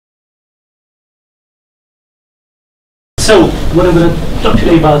So what I'm going to talk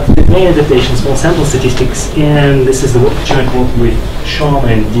today about the main adaptation, small sample statistics, and this is the joint work with Sean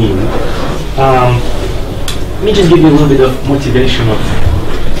and Dean. Let me just give you a little bit of motivation of,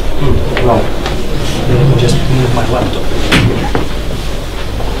 well, let me just move my laptop.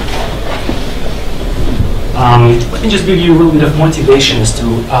 Let me just give you a little bit of motivation as to,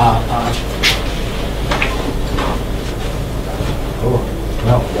 oh,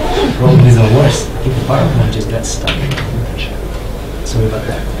 well, the problem is even worse. I think the PowerPoint just got stuck. Sorry about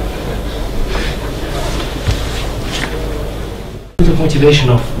that. A bit of motivation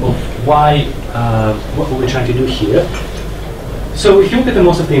of why, what we're trying to do here. So if you look at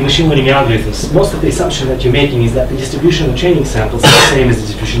most of the machine learning algorithms, most of the assumption that you're making is that the distribution of training samples is the same as the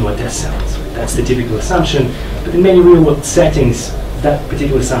distribution of test samples. That's the typical assumption, but in many real-world settings, that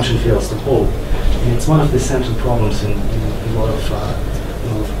particular assumption fails to hold. And it's one of the central problems in a lot of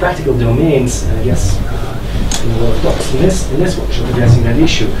practical domains, and I guess in a lot of talks in this workshop addressing that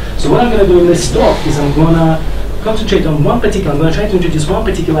issue. So what I'm going to do in this talk is I'm going to concentrate on I'm going to try to introduce one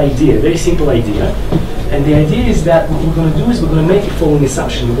particular idea, a very simple idea. And the idea is that what we're going to do is we're going to make the following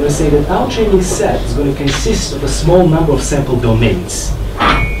assumption. We're going to say that our training set is going to consist of a small number of sample domains.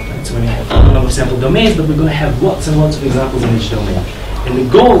 Right? So we're going to have a number of sample domains, but we're going to have lots and lots of examples in each domain. And the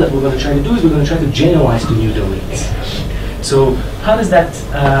goal that we're going to try to do is we're going to try to generalize to new domains. So how does that,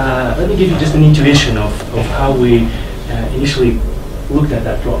 let me give you just an intuition of how we initially looked at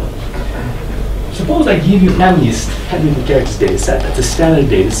that problem. Suppose I give you MNIST handwritten characters data set. That's a standard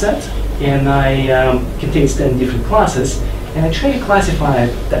data set, and I contains 10 different classes, and I try to classify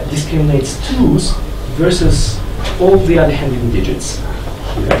it that discriminates twos versus all the other handwritten digits.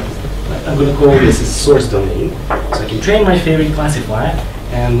 Here. I'm going to call this a source domain. So I can train my favorite classifier,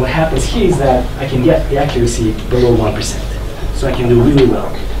 and what happens here is that I can get the accuracy below 1%. So I can do really well.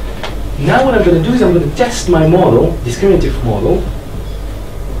 Now what I'm going to do is I'm going to test my model, discriminative model,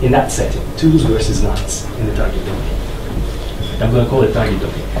 in that setting, twos versus nines in the target domain. I'm going to call it target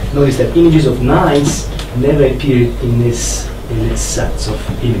domain. Notice that images of nines never appear in this sets of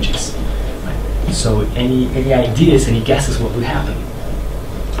images. Right? So any ideas, any guesses what would happen?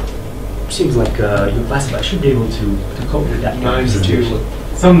 Seems like your classifier should be able to cope with that.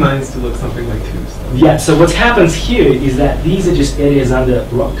 Some nines do look something like twos. Yeah, so what happens here is that these are just areas under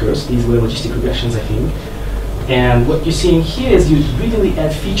ROC curves. These were logistic regressions, I think. And what you're seeing here is you really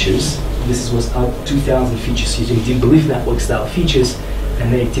add features. This was out 2,000 features using deep belief network style features,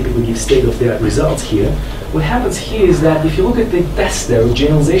 and they typically give state-of-the-art results here. What happens here is that if you look at the test there, or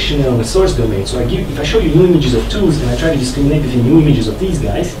generalization on the source domain, so if I show you new images of twos and I try to discriminate between new images of these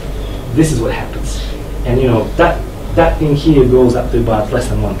guys, this is what happens. And you know, that thing here goes up to about less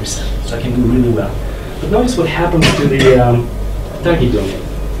than 1%. So I can do really well. But notice what happens to the target domain,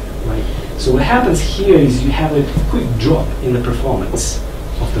 right? So what happens here is you have a quick drop in the performance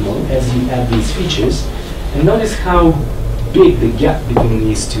of the model as you add these features. And notice how big the gap between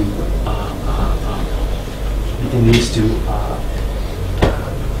these two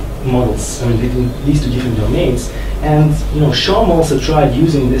models, I mean between these two different domains. And you know, Sean also tried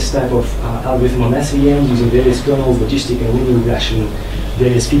using this type of algorithm on SVM, using various kernels, logistic and linear regression,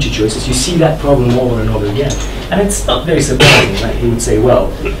 various feature choices. You see that problem over and over again. And it's not very surprising, right? He would say,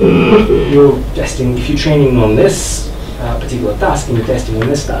 well, you're testing, if you're training on this particular task and you're testing on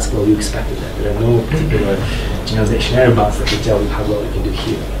this task, well, you expected that. There are no particular generalization error bars that will tell you how well you can do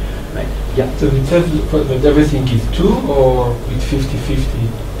here, right? Yeah. So it says that everything is 2 or it's 50-50?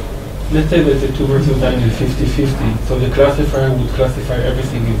 Let's say that the 2 versus 9 is 50-50, so the classifier would classify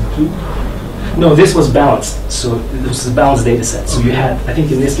everything as 2? No, this was balanced. So this is a balanced data set. So you had, I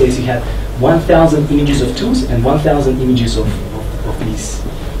think in this case, you had 1,000 images of twos and 1,000 images of these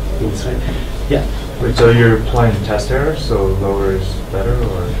things, right? Yeah. Wait, so you're applying test error, so lower is better,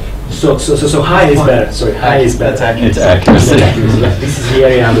 or? So high is better. Sorry, high is better. That's accurate. It's accuracy. Right. This is the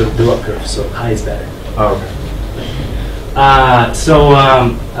area under the ROC curve, so high is better. Oh, okay. So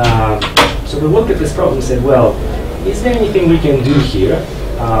we looked at this problem and said, well, is there anything we can do here?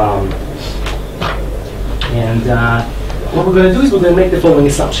 What we're going to do is we're going to make the following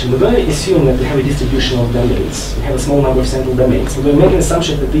assumption. We're going to assume that we have a distribution of domains. We have a small number of central domains. We're going to make an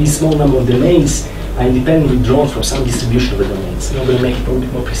assumption that these small number of domains are independently drawn from some distribution of the domains. And we're going to make it a little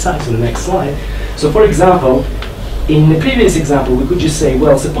bit more precise in the next slide. So for example, in the previous example, we could just say,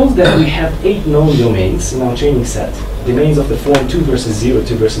 well, suppose that we have 8 known domains in our training set, domains of the form 2 versus 0,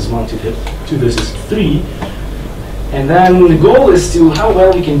 2 versus 1, 2 versus 3. And then the goal is to how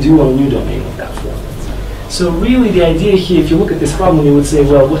well we can do on a new domain of that form. So really the idea here, if you look at this problem, you would say,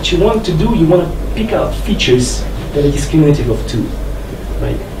 well, what you want to do, you want to pick out features that are discriminative of 2,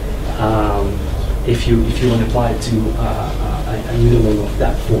 right? if you want to apply it to a new domain of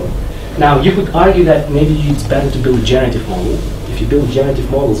that form. Now, you could argue that maybe it's better to build a generative model. If you build generative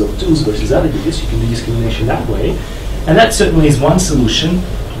models of 2's versus other digits, you can do discrimination that way. And that certainly is one solution.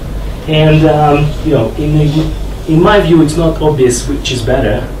 And you know, in my view, it's not obvious which is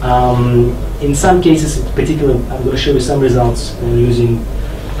better. In some cases, in particular, I'm going to show you some results using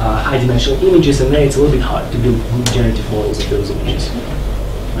high-dimensional images, and there it's a little bit hard to build good generative models of those images.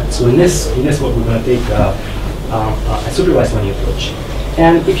 Right? So in this work, we're going to take a supervised learning approach.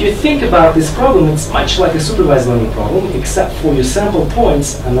 And if you think about this problem, it's much like a supervised learning problem, except for your sample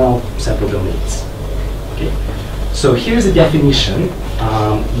points are now sample domains. Okay? So here's the definition.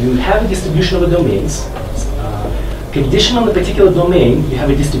 You have a distribution of the domains. Condition on the particular domain, you have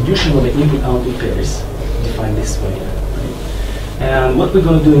a distribution of the input-output pairs, defined this way. And what we're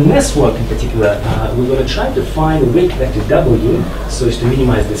going to do in this work in particular, we're going to try to find a weight vector W so as to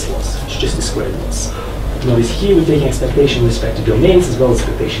minimize this loss. It's just a squared loss. Notice here we're taking expectation with respect to domains as well as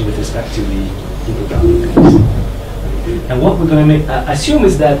expectation with respect to the input-output pairs. And what we're going to assume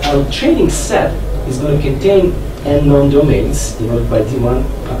is that our training set is going to contain n known domains denoted by d1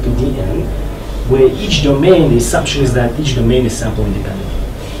 up to dn, where each domain, the assumption is that each domain is sample independent.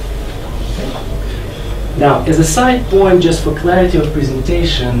 Now, as a side point, just for clarity of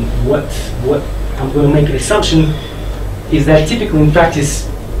presentation, what I'm going to make an assumption is that typically in practice,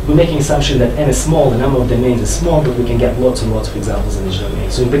 we're making an assumption that n is small, the number of domains is small, but we can get lots and lots of examples in each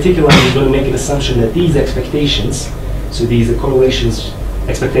domain. So in particular, I'm going to make an assumption that these expectations, so these are correlations,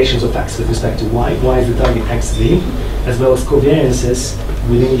 expectations of x with respect to y is the target, x is the input, as well as covariances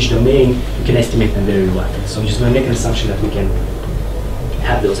within each domain, you can estimate them very reliably. So I'm just going to make an assumption that we can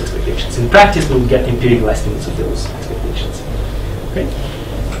have those expectations. In practice, we'll get empirical estimates of those expectations. Okay?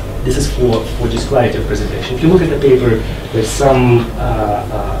 This is for just clarity of presentation. If you look at the paper, there's some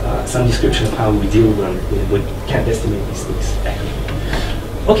description of how we deal when we can't estimate these things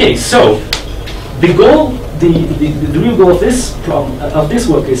accurately. Okay, so the goal, the real goal of this problem, of this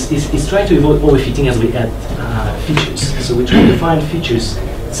work is trying to avoid overfitting as we add features. So we're trying to find features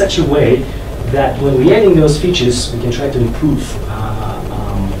in such a way that when we're adding those features, we can try to improve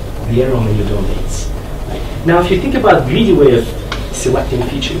the error on the new domains. Right? Now, if you think about greedy way of selecting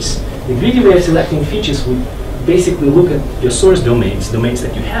features, the greedy way of selecting features would basically look at your source domains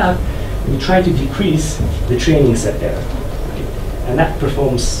that you have, and you try to decrease the training set error. Okay? And that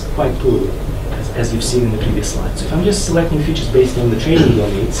performs quite poorly, as you've seen in the previous slide. So if I'm just selecting features based on the training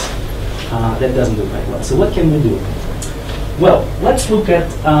domains, that doesn't do quite well. So what can we do? Well, let's look at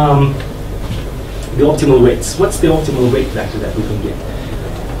the optimal weights. What's the optimal weight vector that we can get?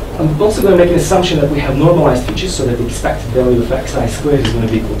 I'm also going to make an assumption that we have normalized features so that the expected value of xi squared is going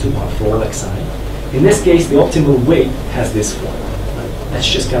to be equal to 1 for all xi. In this case, the optimal weight has this form. Right? That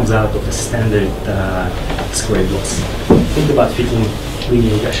just comes out of a standard squared loss. Think about fitting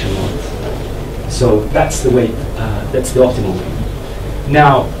linear regression models. So that's the weight, that's the optimal weight.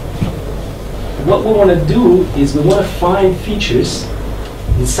 Now, what we want to do is we want to find features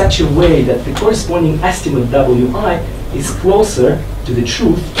in such a way that the corresponding estimate wi is closer to the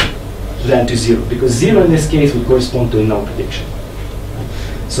truth than to 0, because 0 in this case would correspond to a null prediction.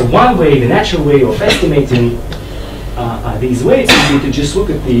 So one way, the natural way of estimating these weights would be to just look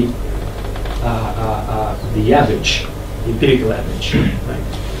at the average, the empirical average. Right?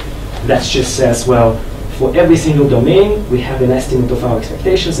 That just says, well, for every single domain, we have an estimate of our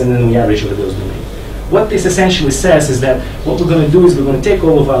expectations, and then we average over those domains. What this essentially says is that what we're going to do is we're going to take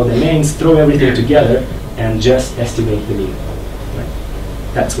all of our domains, throw everything together, and just estimate the mean. Right?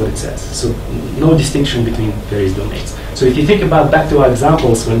 That's what it says. So no distinction between various domains. So if you think about back to our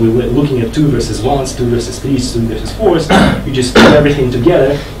examples when we were looking at 2 versus 1s, 2 versus 3s, 2 versus 4s, you just throw everything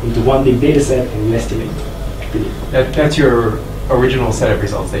together into one big data set and you estimate the mean. That's your original set of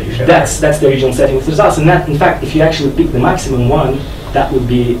results that you showed. That's the original setting of results. And that, in fact, if you actually pick the maximum one, that would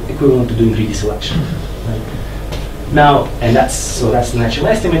be equivalent to doing greedy selection. Right? Now, and that's the natural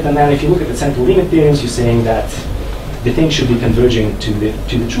estimate. And then if you look at the central limit theorems, you're saying that the thing should be converging to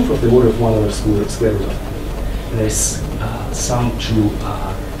the truth of the order of 1 over square root of n. And there's some true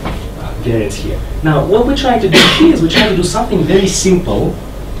variance here. Now, what we're trying to do here is we're trying to do something very simple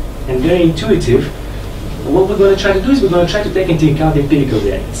and very intuitive. What we're going to try to do is we're going to try to take into account the empirical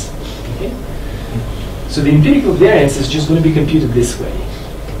variance. Okay? So the empirical variance is just going to be computed this way.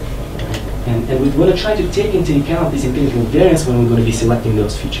 And we're going to try to take into account this empirical variance when we're going to be selecting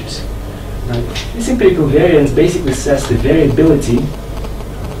those features. Right? This empirical variance basically says the variability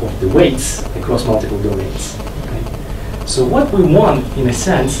of the weights across multiple domains. Okay? So what we want, in a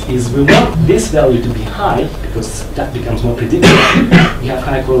sense, is we want this value to be high, because that becomes more predictable. We have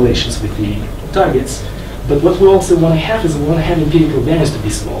high correlations with the targets. But what we also want to have is we want to have empirical variance to be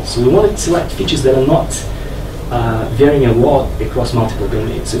small. So we want to select features that are not varying a lot across multiple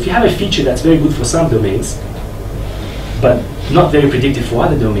domains. So if you have a feature that's very good for some domains, but not very predictive for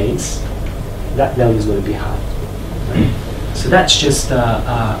other domains, that value is going to be high. Right? So that's just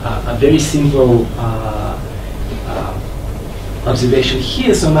a very simple observation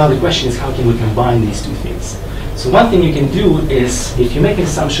here. So now the question is, how can we combine these two things? So one thing you can do is, if you make an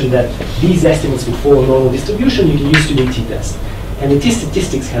assumption that these estimates will follow normal distribution, you can use student t-test. And the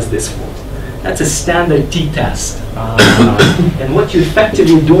t-statistics has this quote. That's a standard t-test. And what you're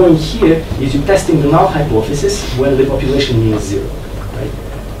effectively doing here is you're testing the null hypothesis when the population mean is 0. Right?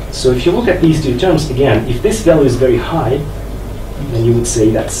 So if you look at these two terms, again, if this value is very high, then you would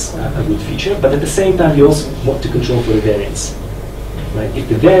say that's a good feature. But at the same time, you also want to control for the variance. Right? If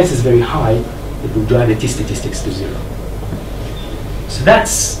the variance is very high, it will drive the t-statistics to 0. So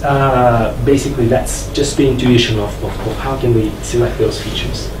that's basically, that's just the intuition of how can we select those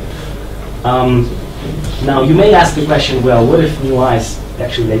features. Now you may ask the question, well, what if new eyes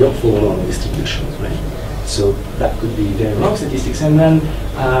actually they don't follow normal distribution, right? So that could be very wrong statistics. And then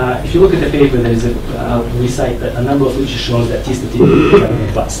if you look at the paper, there is we cite a number of literature shows that t-statistics are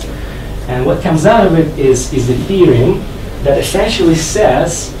robust. And what comes out of it is the theorem that essentially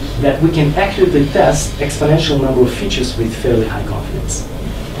says that we can accurately test exponential number of features with fairly high confidence.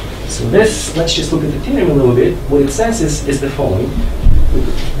 So this, let's just look at the theorem a little bit. What it says is the following.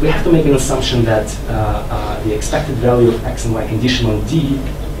 We have to make an assumption that the expected value of x and y condition on D,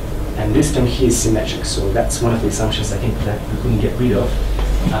 and this term here is symmetric. So that's one of the assumptions I think that we couldn't get rid of.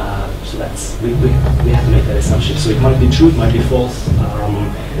 So that's, we have to make that assumption. So it might be true, it might be false.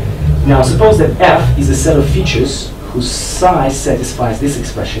 Now suppose that f is a set of features whose size satisfies this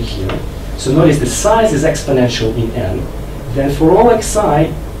expression here. So notice the size is exponential in n. Then for all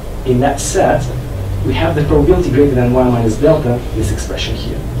xi in that set, we have the probability greater than 1 minus delta, this expression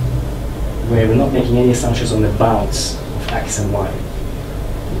here, where we're not making any assumptions on the bounds of x and y.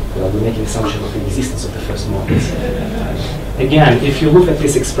 Well, we're making assumption of the existence of the first models. Again, if you look at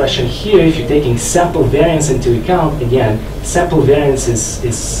this expression here, if you're taking sample variance into account, again, sample variance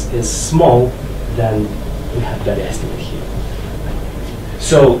is small, then we have that estimate here.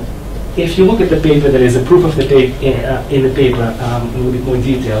 So if you look at the paper, there is a proof of the in the paper, a little bit more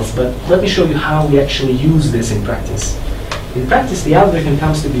details, but let me show you how we actually use this in practice. In practice, the algorithm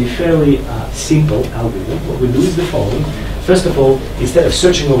comes to be a fairly simple algorithm. What we do is the following. First of all, instead of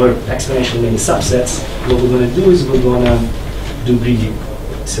searching over exponentially many subsets, what we're going to do is we're going to do greedy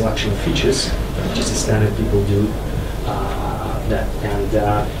selection of features, just as standard people do that. And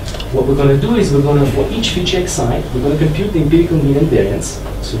what we're going to do is we're going to, for each feature xi, we're going to compute the empirical mean and variance.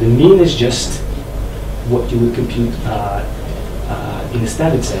 So the mean is just what you would compute in a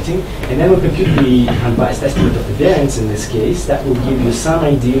standard setting. And then we'll compute the unbiased estimate of the variance in this case. That will give you some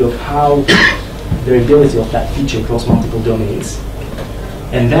idea of how the variability of that feature across multiple domains.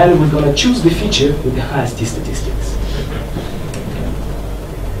 And then we're going to choose the feature with the highest t-statistics.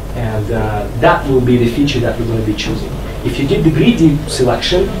 And that will be the feature that we're going to be choosing. If you did the greedy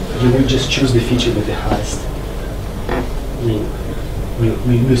selection, you would just choose the feature with the highest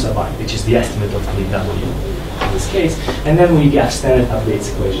mean mu-sub-I, which is the estimate of the W in this case. And then we get standard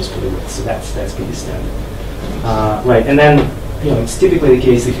updates equations for the width. So that's pretty standard. Right, and then it's typically the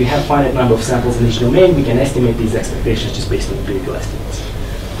case if we have finite number of samples in each domain, we can estimate these expectations just based on empirical estimates.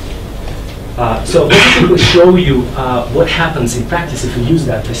 So let me quickly show you what happens in practice if we use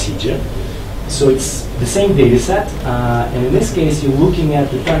that procedure. So it's the same data set, and in this case, you're looking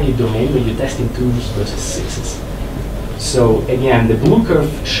at the target domain where you're testing 2s versus 6s. So again, the blue curve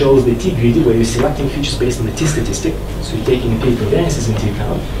shows the t-greedy, where you're selecting features based on the t-statistic, so you're taking empirical variances into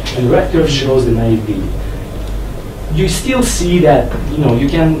account, and the red curve shows the naive greedy. You still see that you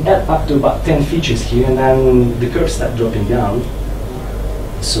can add up to about 10 features here, and then the curves start dropping down.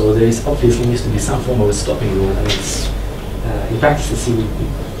 So there is obviously needs to be some form of a stopping rule, and it's in practice this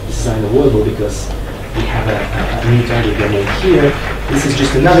is unavoidable because we have a new target domain here. This is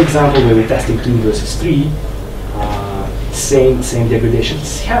just another example where we're testing 2 versus 3. Same degradation.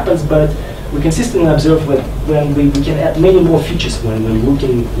 This happens, but we consistently observe when we can add many more features when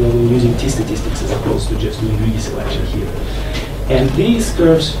we're using t-statistics as opposed to just doing greedy selection here. And these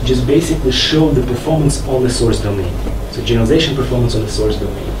curves just basically show the performance on the source domain. So generalization performance on the source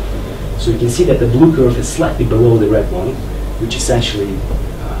domain. So you can see that the blue curve is slightly below the red one, which essentially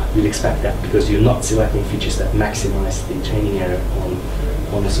you'd expect that because you're not selecting features that maximize the training error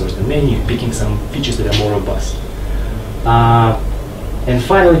on the source domain. You're picking some features that are more robust. And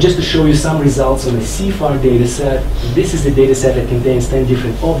finally, just to show you some results on a CFAR data set, this is the data set that contains 10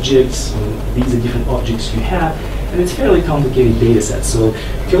 different objects, and these are different objects you have, and it's a fairly complicated data set. So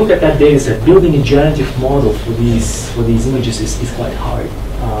if you look at that data set, building a generative model for these images is quite hard.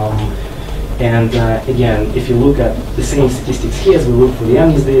 Again, if you look at the same statistics here as we look for the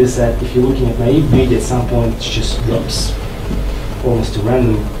Onions data set, if you're looking at naive breed, at some point it just drops almost to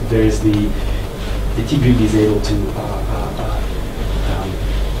random, whereas the T-breed is able to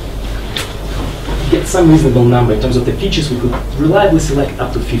get some reasonable number. In terms of the features, we could reliably select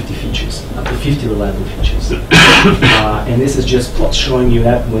up to 50 features, up to 50 reliable features. And this is just plots showing you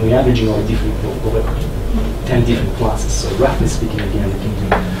that when we're averaging over 10 different classes. So roughly speaking, again,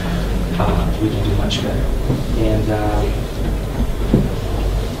 we can do much better. And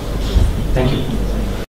thank you.